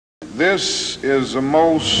This is the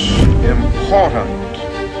most important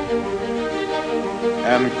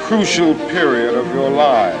and crucial period of your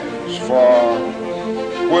lives, for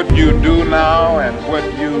what you do now and what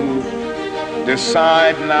you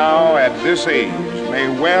decide now at this age may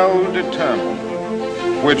well determine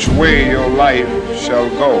which way your life shall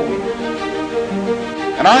go.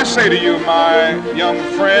 And I say to you, my young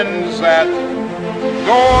friends, that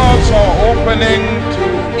doors are opening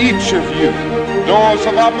to each of you. Doors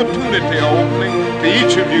of opportunity are opening to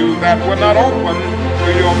each of you that were not open to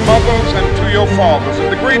your mothers and to your fathers. And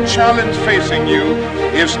the great challenge facing you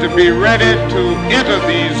is to be ready to enter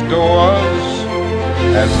these doors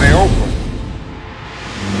as they open.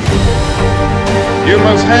 You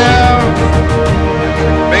must have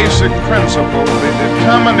basic principle, the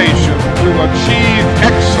determination to achieve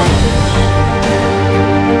excellence,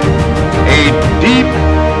 a deep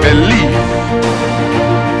belief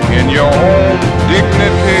in your own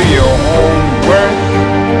dignity, your own worth,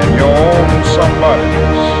 and your own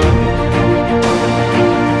somebodyness.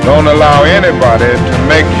 Don't allow anybody to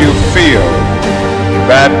make you feel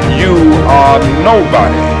that you are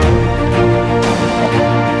nobody.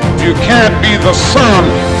 You can't be the sun,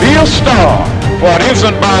 be a star. For it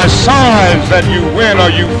isn't by size that you win or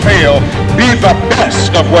you fail. Be the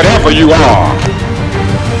best of whatever you are.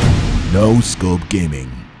 NoScope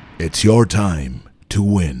Gaming. It's your time to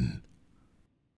win.